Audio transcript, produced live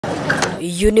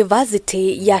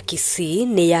University ya KISII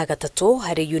ni ya gatatu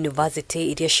hari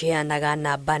university iria ciheanaga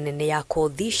namba nene ya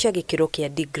kothi cia gikiro kia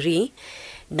degree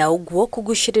na uguo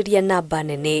kuguciriria namba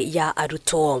nene ya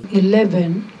arutwo.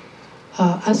 11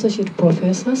 associate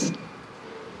professors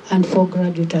and 4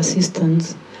 graduate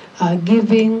assistants,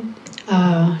 giving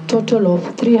a total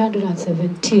of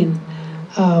 317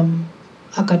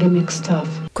 academic staff.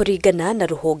 Kuringana na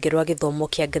ruhonge rwa githomo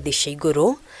kia ngathi cia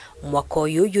iguru, mwaka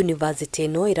uyu university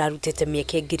no irarutite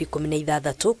mieke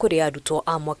 16,000 kuri arutwo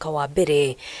a mwaka wa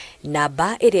mbere,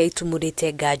 namba iria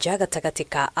itumurite nganja gatagati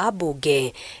ka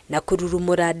Ambunge na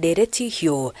kururumura ndereti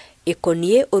hiu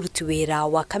IKONII uruti wira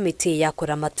wa kamiti ya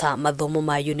KURAMATA mathomo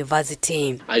ma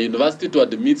university. A university to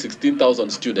admit 16,000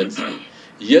 students,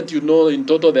 yet in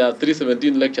total there are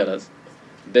 317 lecturers,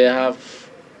 they have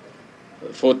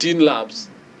 14 labs.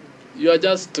 You are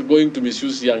just going to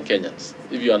misuse young Kenyans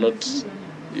if you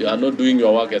are not doing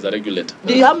your work as a regulator.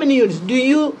 How many units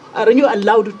are you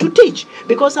allowed to teach?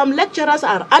 Because some lecturers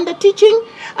are under teaching,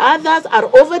 others are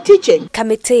over teaching.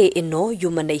 Kamiti ino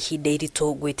yuma na ihinda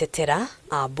irito gwitetera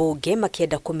Ambunge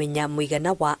makienda kumenya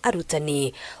muigana wa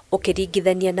arutani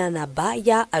ukiringithania na namba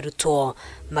ya arutwo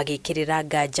magikirira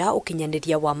nganja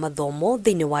ukinyaniria wa mathomo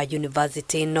thiini wa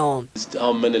university no.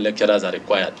 How many lecturers are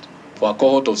required for a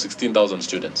cohort of 16,000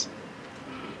 students?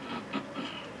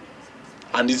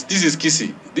 And this is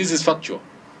KISII. This is factual.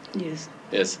 Yes.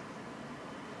 Yes.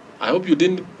 I hope you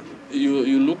didn't.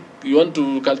 You want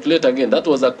to calculate again. That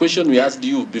was a question we asked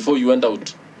you before you went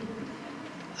out.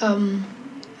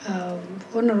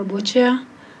 Honorable Chair,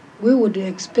 we would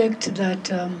expect that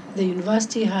the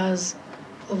university has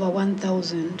over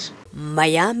 1,000.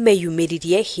 Maya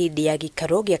meyumiririe hindi ya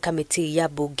gikaro gia kamiti ya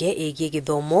bunge igie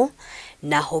githomo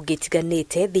na honge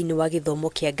itiganite thiini wa githomo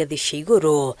kia ngathi cia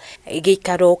iguru.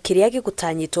 Gikaro kiria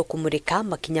gigutanyitwo kumurika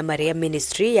makinya maria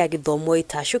ministry ya githomo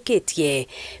itashukitie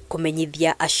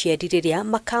kumenyithia aciari riria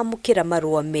makamukira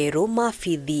marua meru ma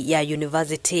fithi ya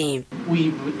university.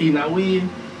 We in a way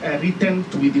written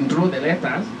to withdraw the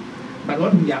letters, but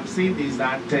what we have said is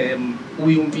that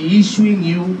we will be issuing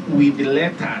you with the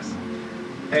letters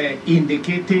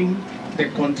indicating the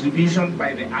contribution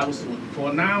by the household.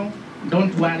 For now,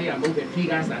 don't worry about the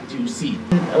figures that you see.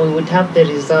 We would have the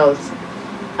results,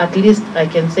 at least I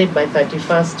can say by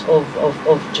 31st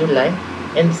of July,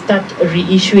 and start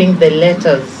reissuing the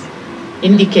letters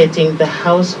indicating the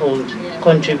household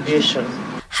contribution.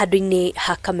 Hadwini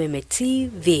ha Kameme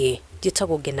TV,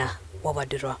 jitagwo Ngina wa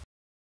Wadurwa.